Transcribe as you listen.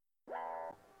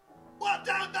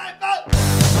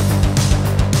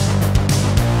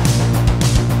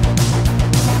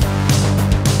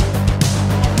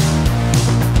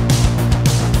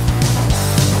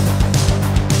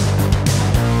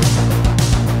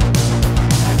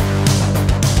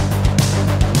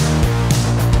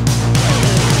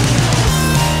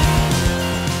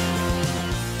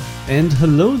And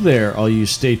hello there, all you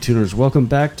Stay Tuners. Welcome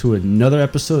back to another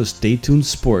episode of Stay Tuned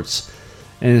Sports.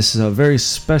 And this is a very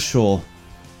special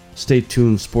Stay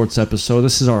Tuned Sports episode.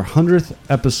 This is our 100th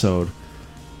episode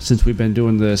since we've been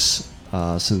doing this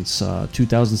since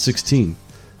 2016.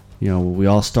 You know, we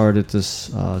all started this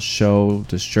show,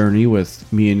 this journey with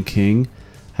me and King.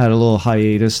 Had a little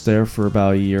hiatus there for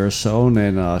about a year or so, and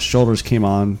then Shoulders came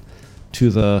on to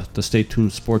the Stay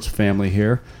Tuned Sports family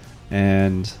here,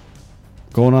 and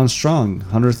going on strong,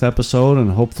 100th episode,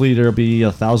 and hopefully there'll be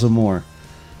 1,000 more.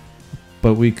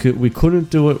 But we couldn't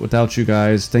do it without you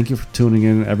guys. Thank you for tuning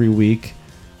in every week.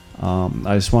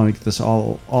 I just want to get this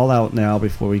all out now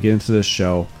before we get into this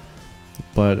show.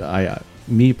 But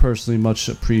me personally, much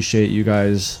appreciate you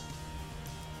guys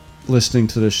listening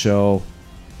to the show,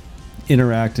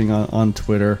 interacting on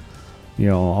Twitter, you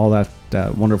know, all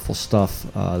that wonderful stuff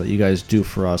that you guys do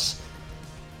for us.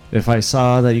 If I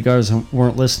saw that you guys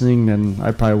weren't listening, then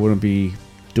I probably wouldn't be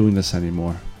doing this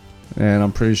anymore. And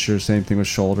I'm pretty sure same thing with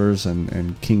Shoulders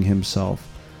and King himself.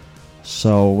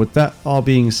 So with that all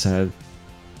being said,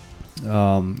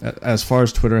 as far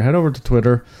as Twitter, head over to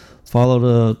Twitter,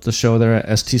 follow the show there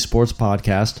at ST Sports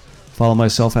Podcast. Follow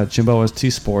myself at Jimbo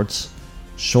ST Sports.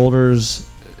 Shoulders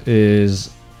is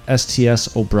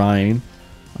STS O'Brien.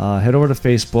 Head over to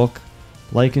Facebook.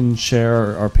 Like and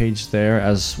share our page there,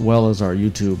 as well as our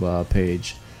YouTube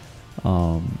page.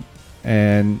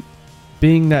 And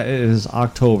being that it is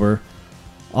October,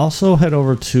 also head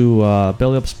over to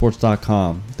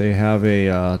bellyupsports.com. They have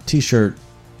a t-shirt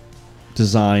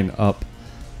design up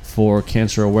for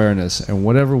cancer awareness, and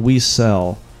whatever we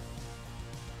sell,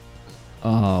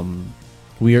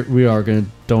 we are going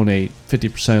to donate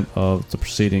 50% of the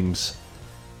proceedings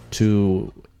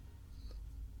to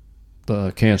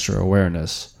the cancer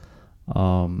awareness.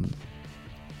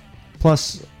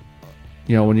 Plus,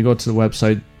 you know, when you go to the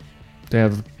website, they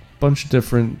have a bunch of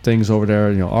different things over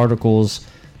there, you know, articles.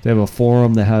 They have a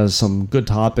forum that has some good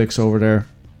topics over there.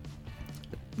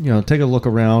 You know, take a look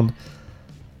around.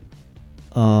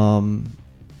 I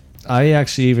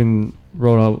actually even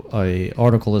wrote a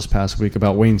article this past week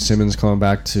about Wayne Simmons coming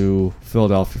back to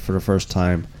Philadelphia for the first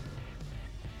time.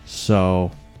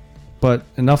 So, but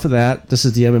enough of that. This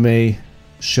is the MMA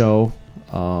show.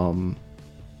 Kind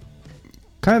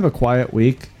of a quiet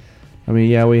week. I mean,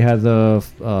 yeah, we had the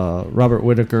Robert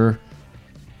Whittaker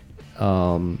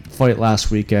fight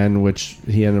last weekend, which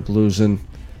he ended up losing.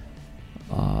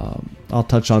 I'll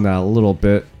touch on that a little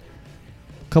bit.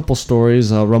 Couple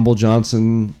stories. Rumble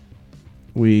Johnson,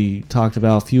 we talked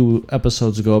about a few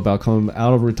episodes ago about coming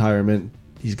out of retirement.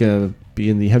 He's going to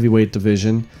be in the heavyweight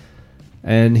division.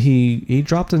 And he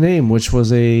dropped a name, which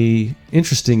was a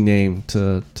interesting name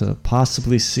to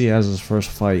possibly see as his first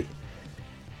fight.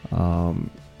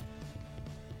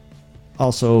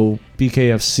 Also,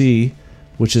 BKFC,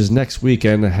 which is next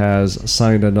weekend, has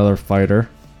signed another fighter.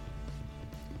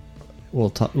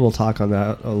 We'll talk on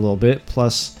that a little bit.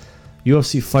 Plus,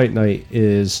 UFC Fight Night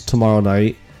is tomorrow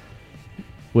night,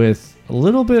 with a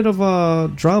little bit of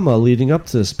a drama leading up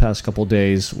to this past couple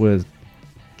days with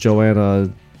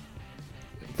Joanna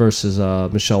versus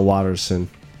Michelle Watterson.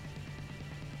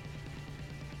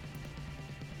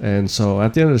 And so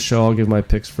at the end of the show, I'll give my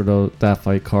picks for that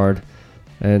fight card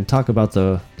and talk about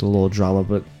the little drama.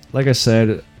 But like I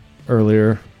said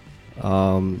earlier,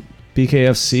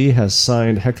 BKFC has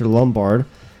signed Hector Lombard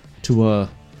to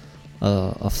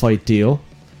a fight deal.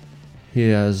 He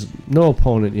has no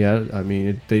opponent yet. I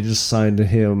mean, they just signed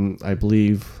him, I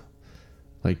believe,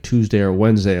 like Tuesday or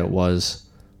Wednesday it was.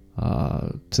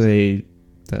 Today,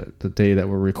 the day that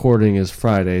we're recording is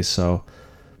Friday, so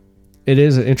it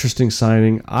is an interesting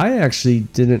signing. I actually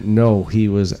didn't know he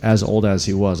was as old as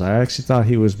he was. I actually thought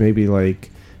he was maybe like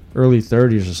early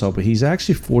 30s or so, but he's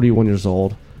actually 41 years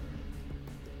old.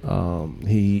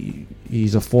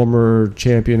 He's a former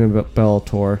champion in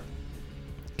Bellator.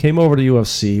 Came over to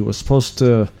UFC, was supposed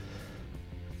to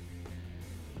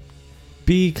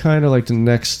be kind of like the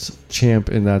next champ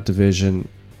in that division.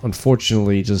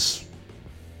 Unfortunately, just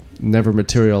never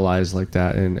materialized like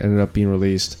that and ended up being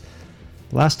released.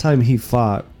 Last time he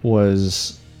fought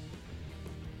was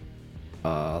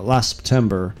last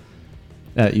September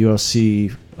at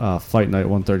UFC Fight Night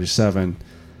 137.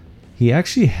 He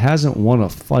actually hasn't won a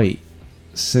fight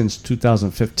since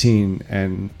 2015,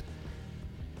 and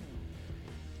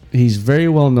he's very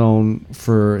well known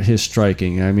for his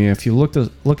striking. I mean, if you look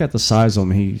at the size of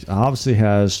him, he obviously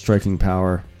has striking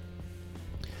power.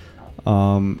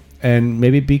 And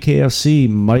maybe BKFC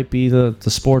might be the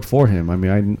sport for him. I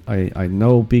mean, I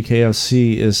know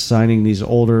BKFC is signing these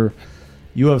older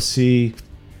UFC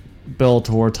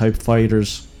Bellator type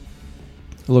fighters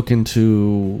looking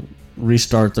to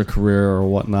restart their career or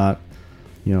whatnot.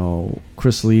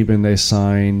 Chris Lieben, they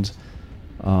signed.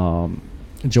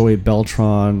 Joey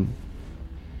Beltran.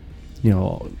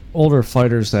 Older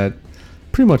fighters that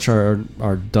pretty much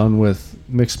are done with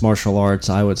mixed martial arts,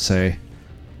 I would say.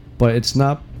 But it's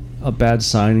not a bad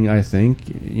signing, I think.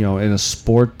 In a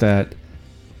sport that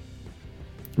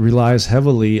relies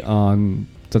heavily on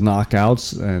the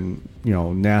knockouts and,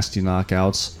 nasty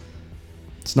knockouts,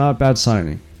 it's not a bad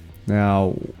signing.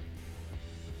 Now,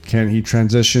 can he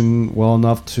transition well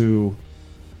enough to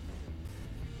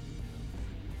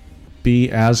be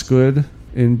as good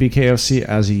in BKFC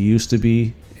as he used to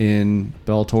be in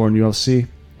Bellator and UFC?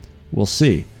 We'll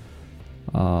see.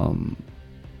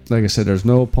 Like I said, there's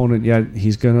no opponent yet.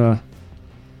 He's gonna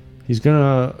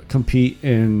compete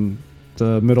in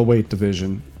the middleweight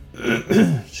division.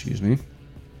 Excuse me.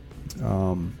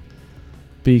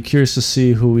 Be curious to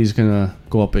see who he's gonna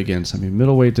go up against. I mean,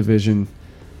 middleweight division,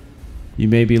 you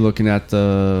may be looking at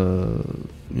the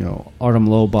Artem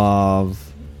Lobov,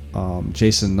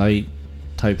 Jason Knight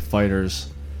type fighters.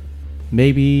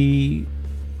 Maybe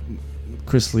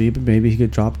Chris Lieben, maybe he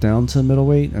could drop down to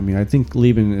middleweight. I mean, I think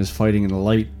Lieben is fighting in the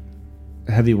light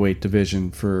heavyweight division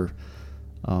for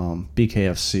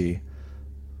BKFC.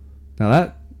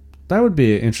 Now that would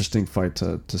be an interesting fight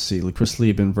to see. Chris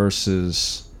Lieben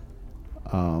versus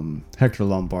Hector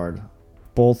Lombard.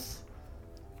 Both,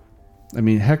 I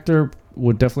mean, Hector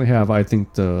would definitely have, I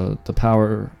think, the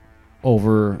power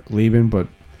over Lieben, but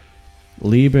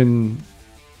Lieben,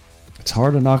 it's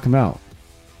hard to knock him out.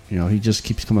 He just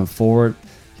keeps coming forward.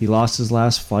 He lost his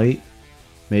last fight.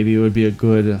 Maybe it would be a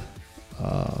good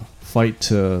fight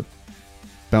to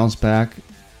bounce back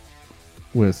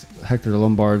with Hector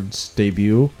Lombard's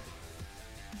debut.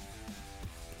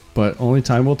 But only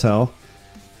time will tell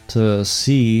to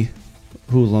see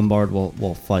who Lombard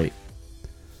will fight.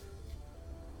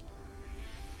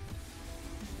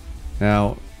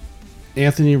 Now,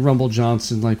 Anthony Rumble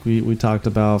Johnson, like we talked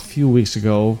about a few weeks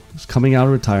ago, is coming out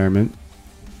of retirement,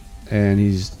 and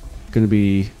he's going to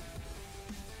be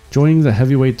joining the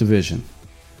heavyweight division.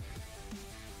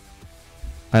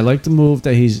 I like the move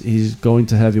that he's going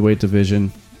to heavyweight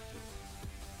division.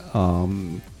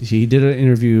 He did an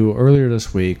interview earlier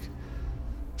this week.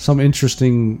 Some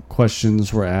interesting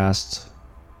questions were asked,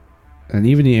 and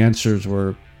even the answers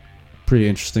were pretty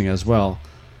interesting as well.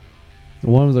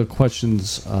 One of the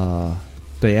questions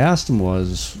they asked him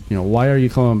was, why are you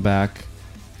coming back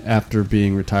after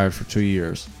being retired for 2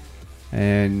 years?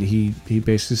 And he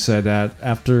basically said that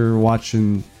after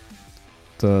watching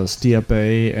the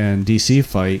Stipe and DC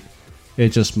fight, it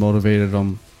just motivated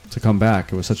him to come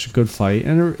back. It was such a good fight,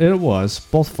 and it was.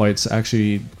 Both fights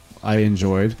actually I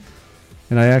enjoyed,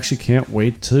 and I actually can't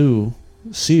wait to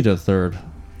see the third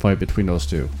fight between those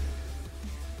two.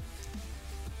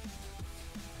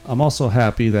 I'm also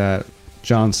happy that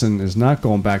Johnson is not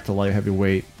going back to light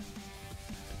heavyweight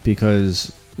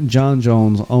because John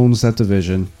Jones owns that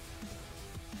division.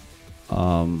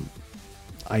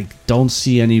 I don't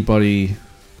see anybody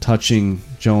touching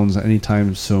Jones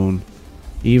anytime soon.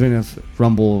 Even if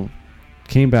Rumble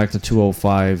came back to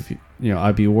 205,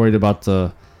 I'd be worried about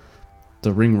the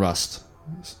ring rust,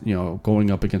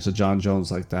 going up against a John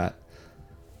Jones like that.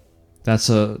 That's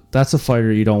a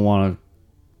fighter you don't want to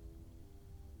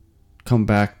come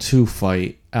back to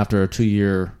fight after a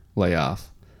 2-year layoff.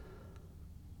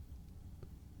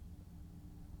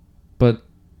 But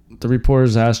the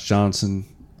reporters asked Johnson,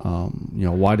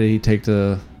 why did he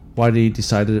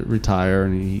decide to retire,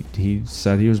 and he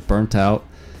said he was burnt out,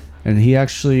 and he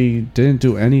actually didn't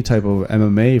do any type of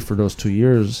MMA for those 2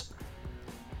 years.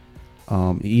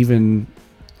 Even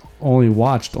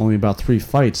watched about 3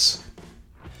 fights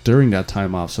during that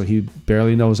time off, so he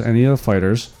barely knows any of the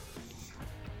fighters.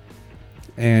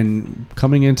 And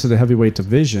coming into the heavyweight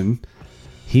division,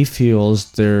 he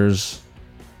feels there's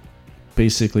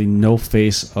basically no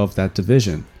face of that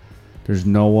division. There's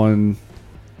no one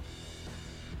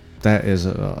that is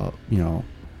a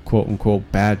quote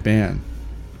unquote bad man,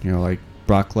 like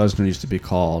Brock Lesnar used to be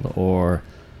called, or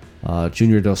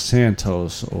Junior Dos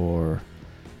Santos, or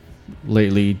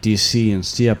lately DC and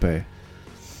Stipe.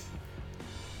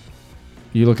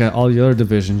 You look at all the other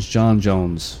divisions, John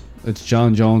Jones. It's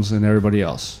John Jones and everybody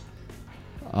else.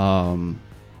 Adanya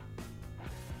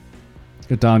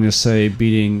Say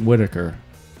beating Whitaker.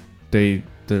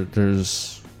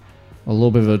 There's a little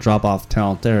bit of a drop-off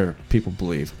talent there, people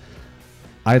believe.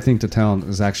 I think the talent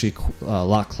is actually a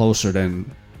lot closer than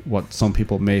what some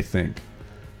people may think.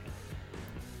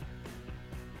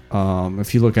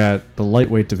 If you look at the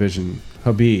lightweight division,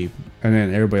 Khabib, and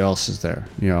then everybody else is there,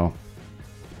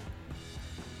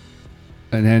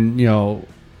 And then,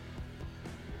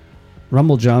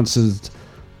 Rumble Johnson's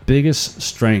biggest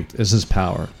strength is his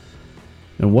power.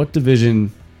 And what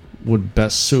division would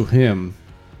best suit him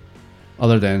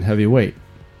other than heavyweight?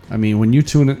 I mean, when you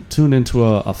tune into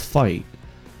a fight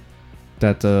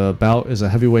that the bout is a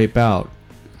heavyweight bout,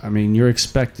 I mean, you're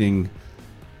expecting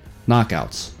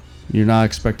knockouts. You're not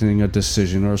expecting a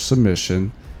decision or a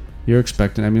submission. You're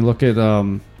expecting, I mean, look at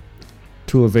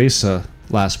Tuivasa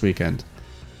last weekend.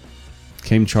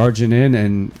 Came charging in,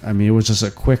 and I mean, it was just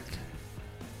a quick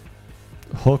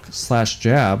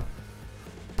hook/jab,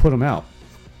 put him out.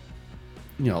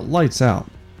 Lights out.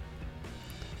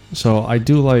 So I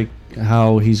do like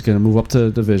how he's going to move up to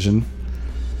the division.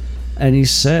 And he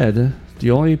said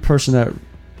the only person that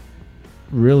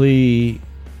really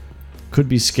could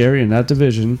be scary in that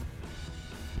division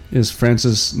is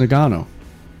Francis Ngannou.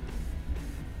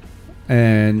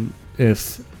 And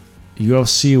if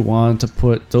UFC wanted to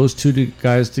put those two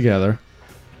guys together,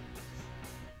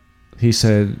 he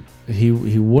said he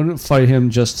wouldn't fight him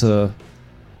just to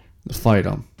fight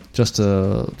him, just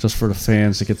for the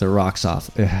fans to get their rocks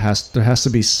off. There has to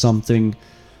be something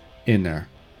in there,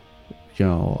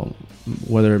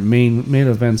 whether main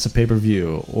events a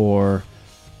pay-per-view, or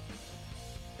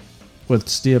with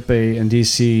Stipe and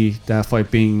DC, that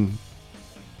fight being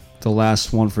the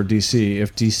last one for DC.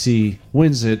 If DC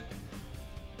wins it,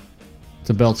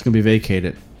 the belt's going to be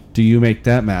vacated. Do you make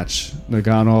that match,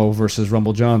 Ngannou versus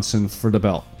Rumble Johnson, for the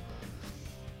belt?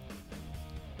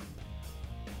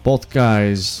 Both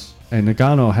guys, and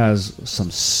Ngannou has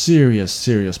some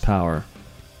serious power.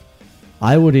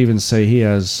 I would even say he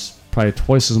has probably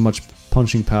twice as much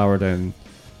punching power than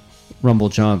Rumble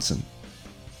Johnson.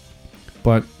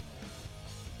 But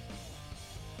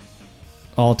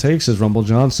all it takes is Rumble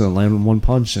Johnson landing one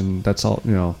punch, and that's all.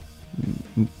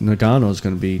 Ngannou is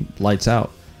going to be lights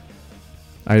out.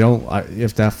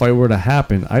 If that fight were to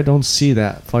happen, I don't see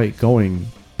that fight going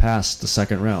past the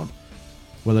second round,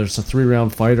 whether it's a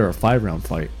 3-round fight or a 5-round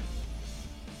fight.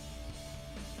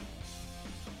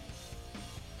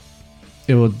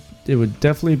 It would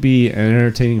definitely be an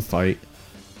entertaining fight.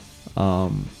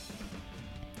 Now,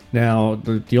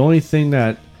 the only thing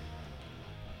that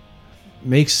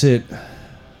makes it,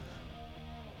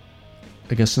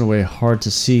 I guess in a way, hard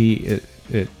to see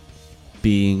it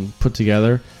being put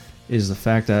together is the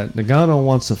fact that Ngannou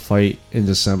wants to fight in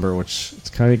December, which it's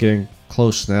kind of getting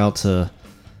close now to,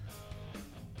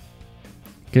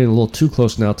 getting a little too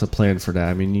close now to plan for that.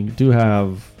 I mean, you do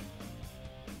have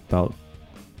about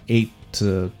 8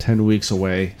 to 10 weeks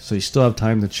away, so you still have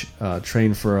time to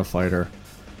train for a fighter.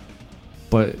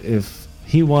 But if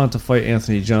he wanted to fight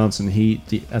Anthony Johnson,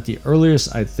 at the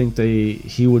earliest I think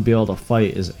he would be able to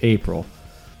fight is April,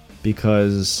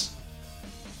 because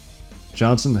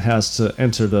Johnson has to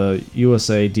enter the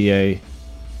USADA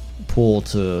pool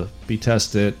to be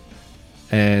tested,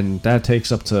 and that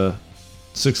takes up to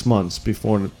 6 months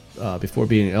before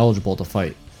being eligible to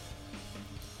fight.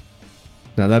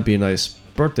 Now that'd be a nice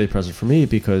birthday present for me,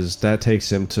 because that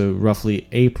takes him to roughly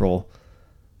April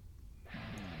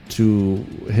to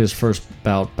his first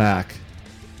bout back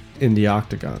in the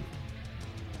octagon.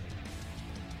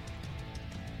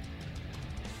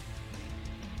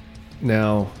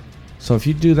 Now, so if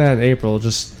you do that in April,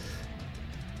 just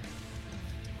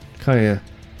kind of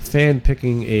fan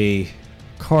picking a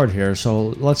card here. So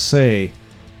let's say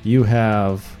you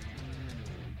have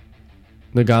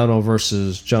Ngannou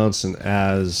versus Johnson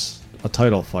as a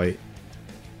title fight.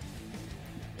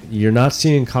 You're not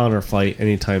seeing Conor fight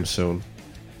anytime soon,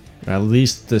 at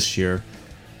least this year.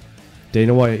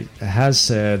 Dana White has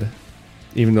said,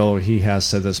 even though he has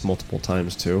said this multiple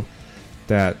times too,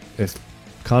 that if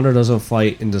Conor doesn't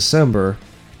fight in December,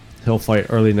 he'll fight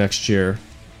early next year.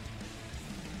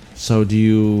 So do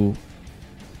you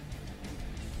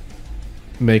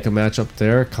make a matchup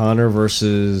there, Conor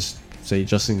versus, say,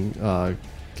 Justin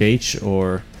Gaethje,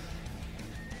 or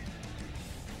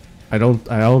I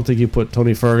don't think you put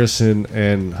Tony Ferguson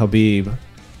and Khabib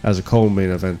as a co-main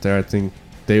event there. I think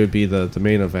they would be the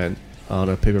main event on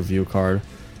a pay-per-view card.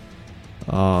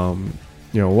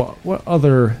 What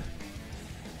other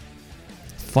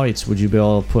fights would you be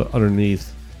able to put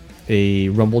underneath a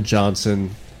Rumble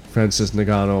Johnson Francis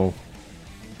Ngannou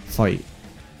fight?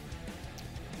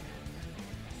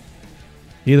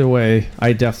 Either way,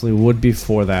 I definitely would be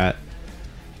for that.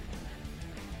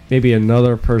 Maybe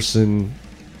another person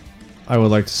I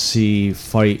would like to see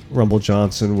fight Rumble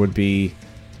Johnson would be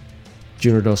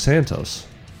Junior Dos Santos.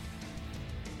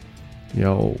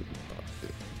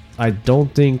 I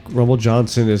don't think Rumble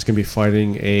Johnson is going to be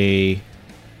fighting a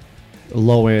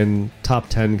low-end top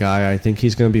 10 guy. I think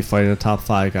he's going to be fighting the top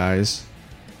 5 guys.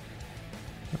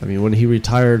 I mean, when he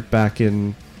retired back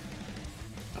in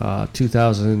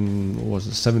 2000, what was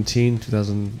it, 17,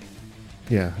 2000?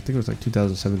 Yeah, I think it was like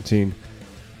 2017.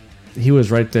 He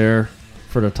was right there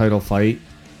for the title fight.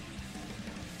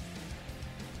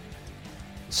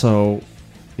 So,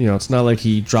 it's not like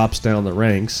he drops down the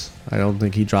ranks. I don't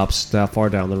think he drops that far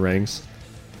down the ranks.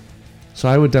 So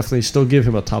I would definitely still give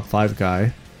him a top 5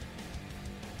 guy.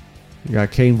 You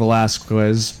got Cain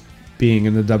Velasquez being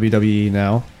in the WWE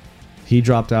now. He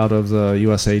dropped out of the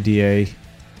USADA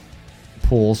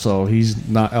pool, so he's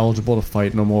not eligible to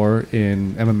fight no more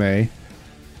in MMA.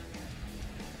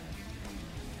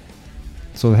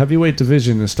 So the heavyweight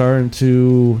division is starting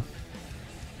to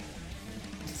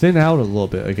thin out a little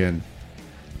bit again.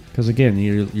 Because again,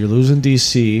 you're losing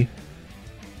DC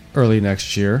early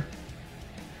next year.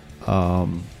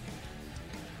 Cain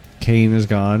is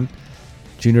gone.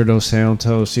 Junior Dos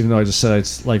Santos, even though I just said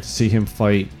I'd like to see him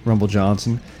fight Rumble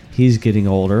Johnson, he's getting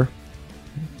older.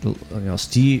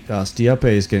 Stipe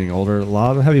is getting older. A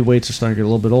lot of heavyweights are starting to get a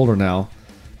little bit older now.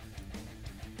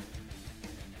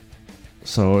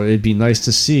 So it'd be nice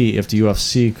to see if the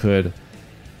UFC could,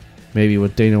 maybe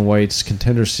with Dana White's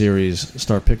Contender Series,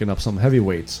 start picking up some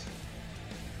heavyweights.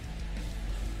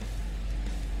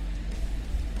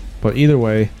 But either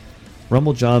way,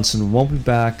 Rumble Johnson won't be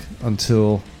back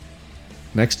until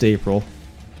next April,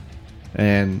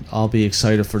 and I'll be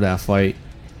excited for that fight,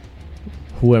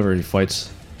 whoever he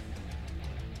fights.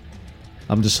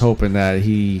 I'm just hoping that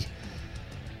he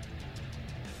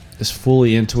is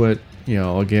fully into it,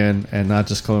 again, and not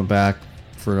just coming back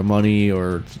for the money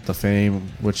or the fame,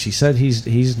 which he said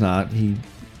he's not.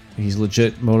 He's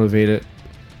legit motivated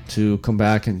to come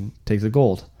back and take the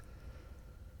gold.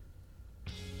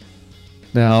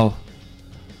 Now,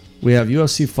 we have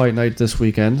UFC Fight Night this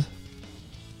weekend.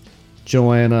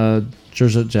 Joanna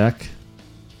Jędrzejczyk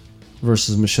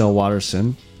versus Michelle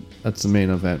Waterson. That's the main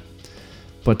event.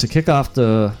 But to kick off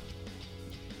the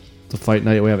fight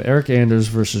night, we have Eric Anders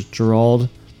versus Gerald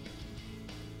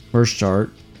Meerschaert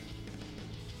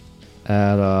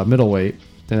at middleweight.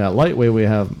 Then at lightweight, we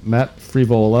have Matt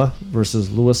Frivola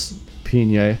versus Luis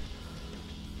Pena.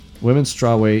 Women's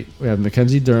strawweight, we have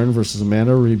Mackenzie Dern versus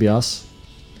Amanda Ribas.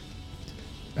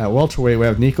 At welterweight, we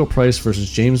have Nico Price versus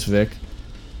James Vick.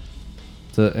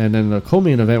 And then the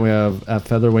co-main event, we have at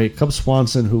featherweight Cub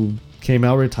Swanson, who came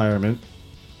out of retirement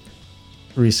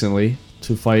recently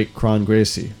to fight Kron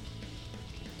Gracie.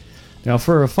 Now,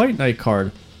 for a fight night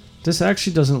card, this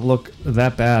actually doesn't look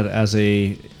that bad as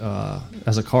a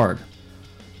card.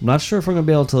 I'm not sure if I'm going to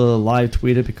be able to live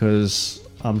tweet it because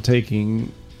I'm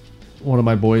taking one of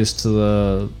my boys to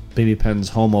the Baby Pens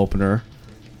home opener.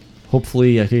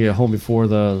 Hopefully, I can get home before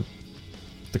the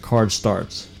card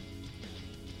starts.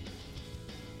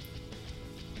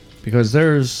 Because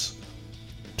there's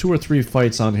 2 or 3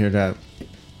 fights on here that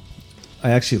I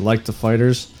actually like the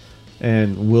fighters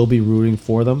and will be rooting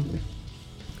for them.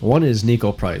 One is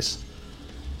Nico Price.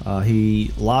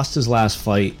 He lost his last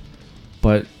fight,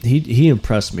 but he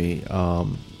impressed me.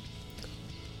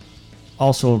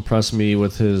 Also impressed me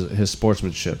with his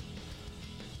sportsmanship.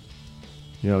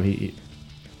 I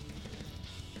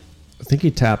think he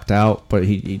tapped out, but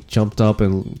he jumped up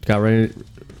and got right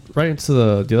into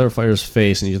the other fighter's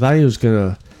face, and you thought he was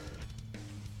gonna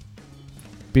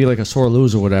be like a sore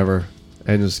loser or whatever,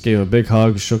 and just gave him a big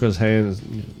hug, shook his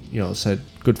hand, and, said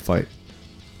good fight.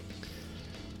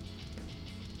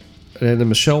 And then the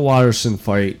Michelle Waterson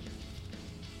fight,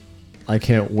 I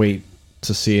can't wait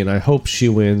to see, and I hope she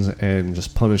wins and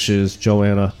just punishes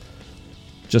Joanna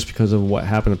just because of what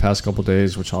happened the past couple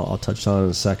days, which I'll touch on in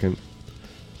a second.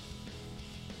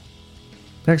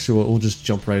 Actually, we'll just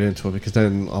jump right into it because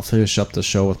then I'll finish up the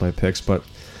show with my picks. But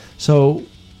so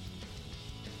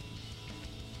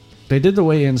they did the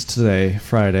weigh-ins today,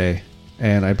 Friday,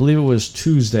 and I believe it was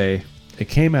Tuesday. It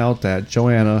came out that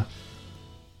Joanna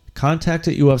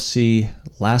contacted UFC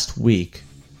last week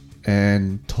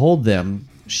and told them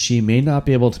she may not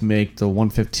be able to make the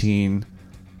 115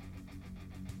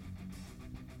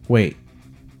 weight.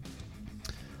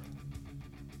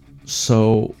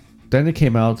 So then it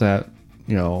came out that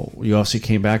UFC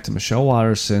came back to Michelle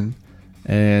Waterson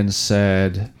and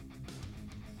said,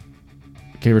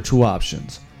 gave her 2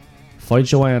 options: fight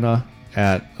Joanna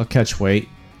at a catchweight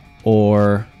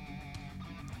or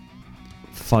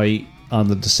fight on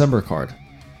the December card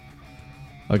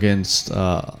against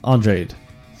Andrade.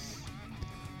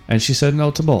 And she said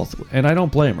no to both. And I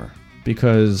don't blame her,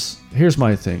 because here's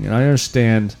my thing, and I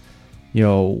understand,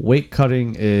 weight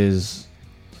cutting is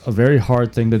a very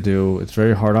hard thing to do. It's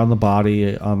very hard on the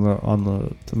body, on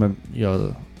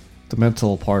the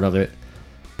mental part of it.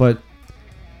 But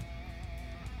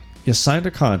you signed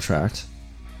a contract,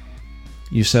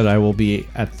 you said I will be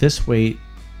at this weight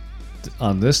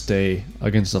on this day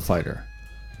against the fighter.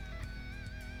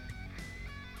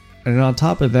 And on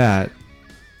top of that,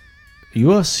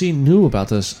 UFC knew about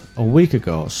this a week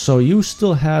ago, so you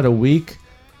still had a week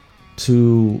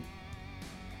to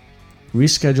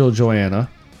reschedule Joanna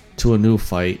to a new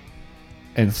fight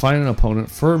and find an opponent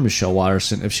for Michelle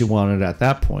Waterson if she wanted at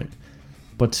that point.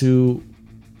 But to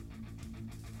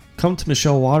come to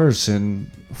Michelle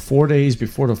Waterson 4 days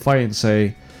before the fight and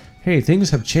say, hey, things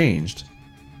have changed,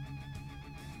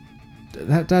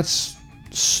 that's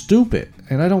stupid.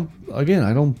 And I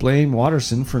don't blame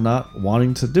Waterson for not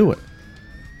wanting to do it.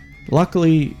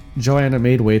 Luckily, Joanna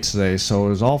made weight today, so it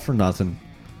was all for nothing.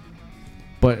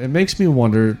 But it makes me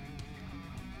wonder,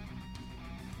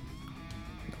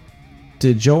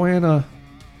 did Joanna,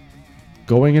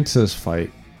 going into this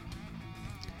fight,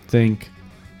 think,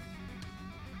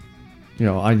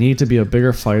 I need to be a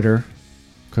bigger fighter?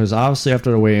 Because obviously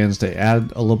after the weigh-ins, they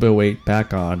add a little bit of weight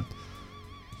back on.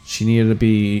 She needed to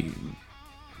be,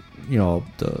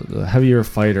 the heavier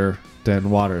fighter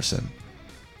than Waterson.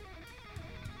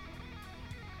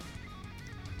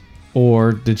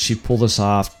 Or did she pull this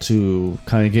off to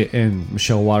kind of get in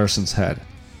Michelle Waterson's head?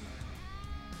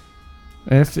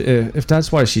 And if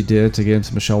that's why she did, to get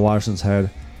into Michelle Waterson's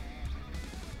head,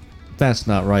 that's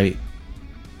not right.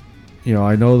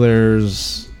 I know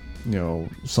there's,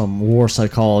 some war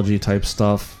psychology type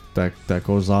stuff that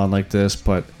goes on like this,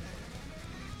 but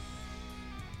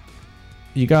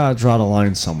you gotta draw the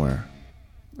line somewhere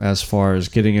as far as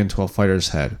getting into a fighter's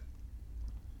head.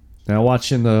 Now,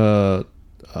 watching the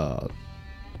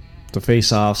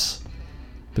face-offs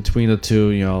between the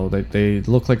two, they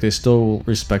look like they still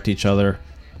respect each other.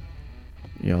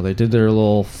 They did their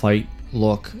little fight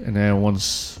look, and then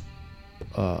once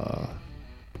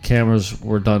cameras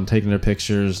were done taking their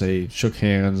pictures, they shook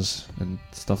hands and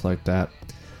stuff like that.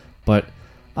 But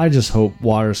I just hope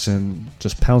Waterson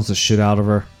just pounds the shit out of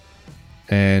her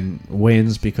and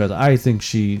wins, because I think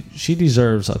she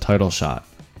deserves a title shot.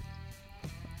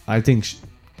 I think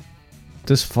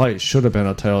this fight should have been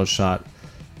a title shot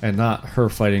and not her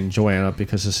fighting Joanna,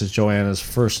 because this is Joanna's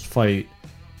first fight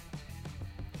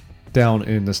down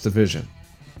in this division.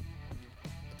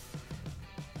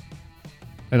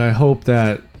 And I hope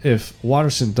that if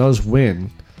Waterson does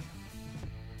win,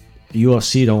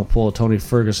 UFC don't pull a Tony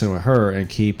Ferguson with her and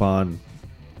keep on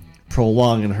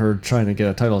prolonging her trying to get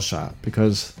a title shot,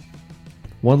 because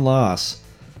one loss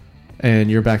and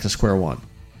you're back to square one.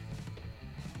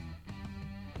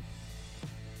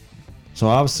 So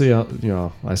obviously,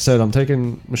 I said I'm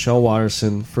taking Michelle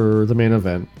Waterson for the main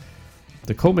event.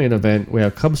 The co-main event, we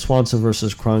have Cub Swanson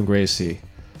versus Kron Gracie.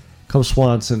 Cub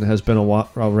Swanson has been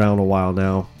around a while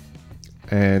now,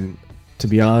 and to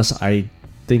be honest, I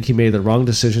think he made the wrong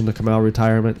decision to come out of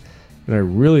retirement, and I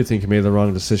really think he made the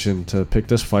wrong decision to pick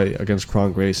this fight against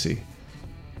Kron Gracie.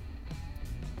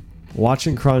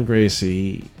 Watching Kron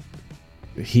Gracie,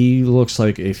 he looks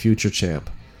like a future champ.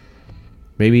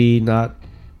 Maybe not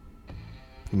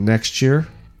next year,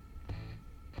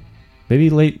 maybe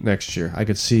late next year, I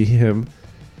could see him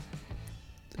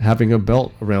having a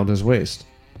belt around his waist,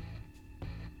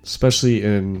 especially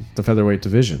in the featherweight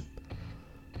division.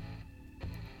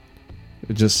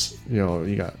 It just,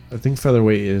 I think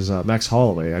featherweight is Max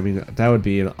Holloway. I mean, that would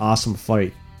be an awesome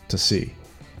fight to see.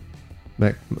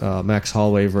 Max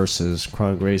Holloway versus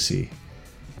Kron Gracie.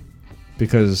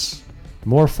 Because the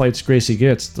more fights Gracie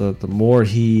gets, the more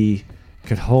he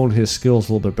could hone his skills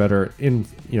a little bit better in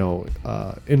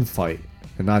fight,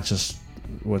 and not just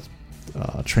with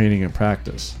training and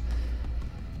practice.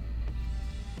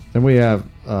 Then we have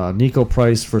Nico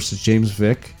Price versus James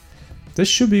Vick. This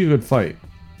should be a good fight.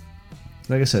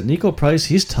 Like I said, Nico Price,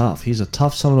 he's tough. He's a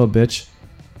tough son of a bitch.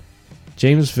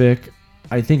 James Vick,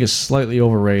 I think, is slightly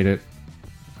overrated.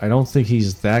 I don't think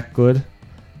he's that good,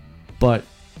 but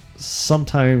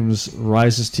sometimes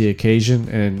rises to the occasion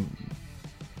and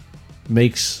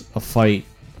makes a fight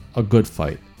a good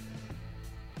fight.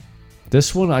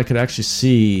 This one I could actually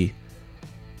see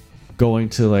going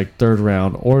to like third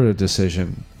round or the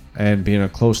decision and being a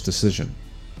close decision.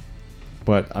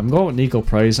 But I'm going with Nico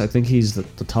Price. I think he's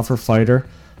the tougher fighter,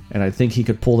 and I think he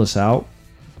could pull this out.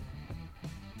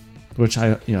 Which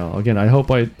I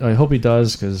hope he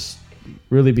does, because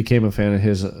really became a fan of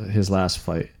his last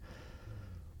fight.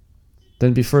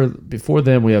 Then before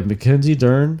them, we have Mackenzie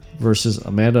Dern versus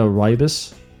Amanda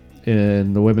Ribas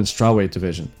in the women's strawweight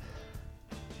division.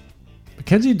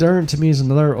 Mackenzie Dern, to me, is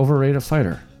another overrated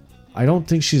fighter. I don't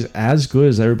think she's as good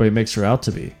as everybody makes her out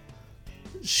to be.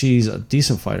 She's a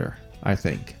decent fighter, I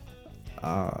think.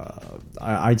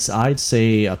 I'd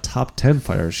say a top 10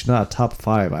 fighter. She's not a top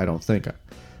 5, I don't think.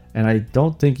 And I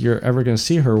don't think you're ever going to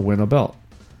see her win a belt.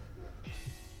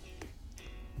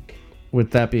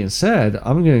 With that being said,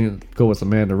 I'm going to go with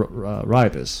Amanda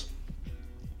Ribas.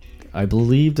 I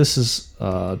believe this is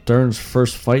Dern's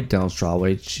first fight down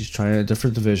strawweight. She's trying a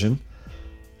different division.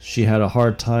 She had a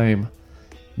hard time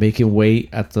making weight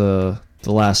at the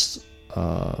last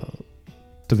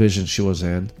division she was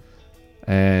in.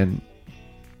 And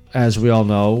as we all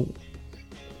know,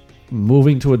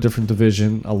 moving to a different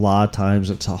division, a lot of times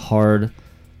it's a hard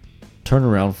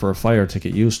turnaround for a fighter to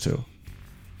get used to.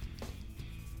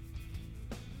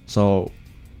 So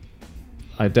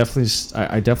I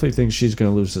definitely think she's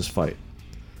going to lose this fight.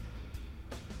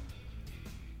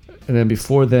 And then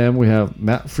before them, we have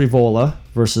Matt Frivola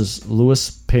versus Luis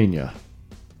Pena.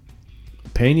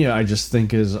 Pena, I just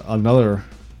think, is another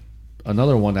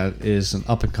one that is an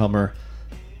up-and-comer,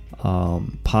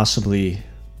 possibly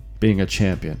being a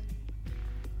champion.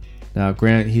 Now,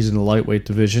 granted, he's in the lightweight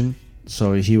division,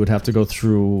 so he would have to go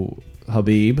through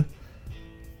Khabib,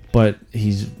 but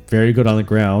he's very good on the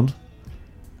ground.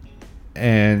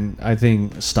 And I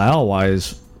think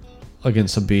style-wise,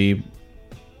 against Khabib,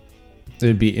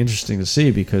 it'd be interesting to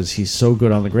see because he's so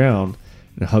good on the ground,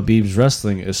 and Khabib's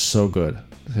wrestling is so good,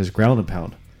 his ground and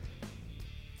pound.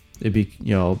 It'd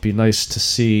be nice to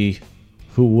see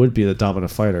who would be the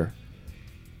dominant fighter.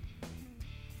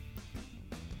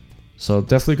 So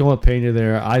definitely going with Pena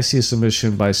there. I see a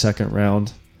submission by second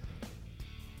round.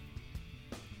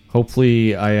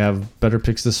 Hopefully, I have better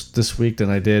picks this week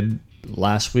than I did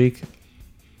last week.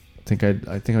 I think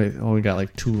I only got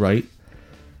like 2 right.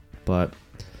 But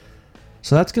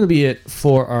so that's going to be it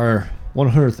for our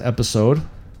 100th episode.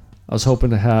 I was hoping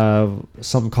to have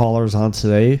some callers on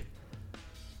today.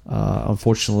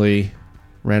 Unfortunately,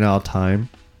 ran out of time.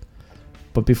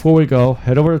 But before we go,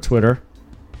 head over to Twitter.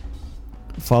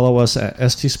 Follow us at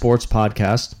ST Sports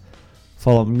Podcast.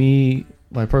 Follow me,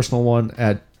 my personal one,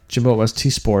 at Jimbo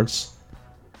ST Sports.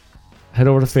 Head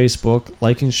over to Facebook,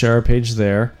 like and share our page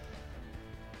there.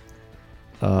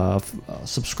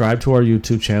 Subscribe to our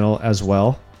YouTube channel as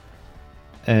well.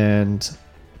 And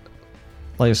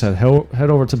like I said, head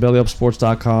over to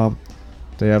bellyupsports.com.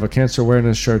 They have a cancer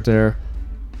awareness shirt there.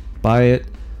 Buy it.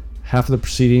 Half of the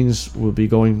proceedings we'll be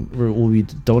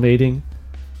donating.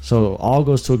 So all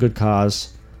goes to a good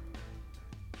cause.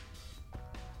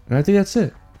 And I think that's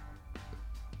it.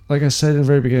 Like I said in the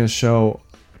very beginning of the show,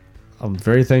 I'm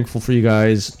very thankful for you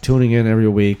guys tuning in every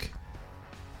week.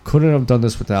 Couldn't have done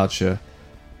this without you.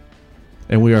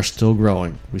 And we are still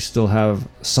growing. We still have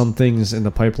some things in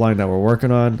the pipeline that we're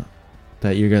working on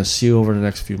that you're going to see over the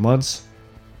next few months.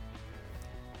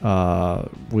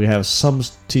 We have some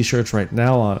t-shirts right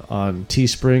now on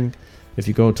Teespring. If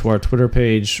you go to our Twitter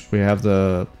page, we have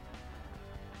the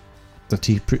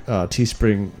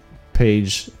Teespring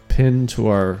page pinned to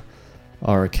our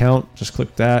account. Just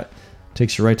click that.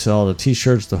 Takes you right to all the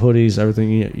t-shirts, the hoodies,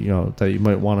 everything that you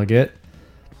might want to get.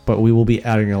 But we will be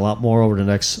adding a lot more over the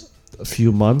next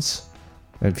few months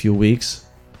and few weeks.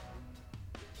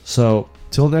 So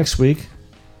till next week,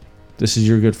 this is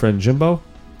your good friend Jimbo,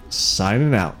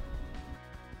 signing out.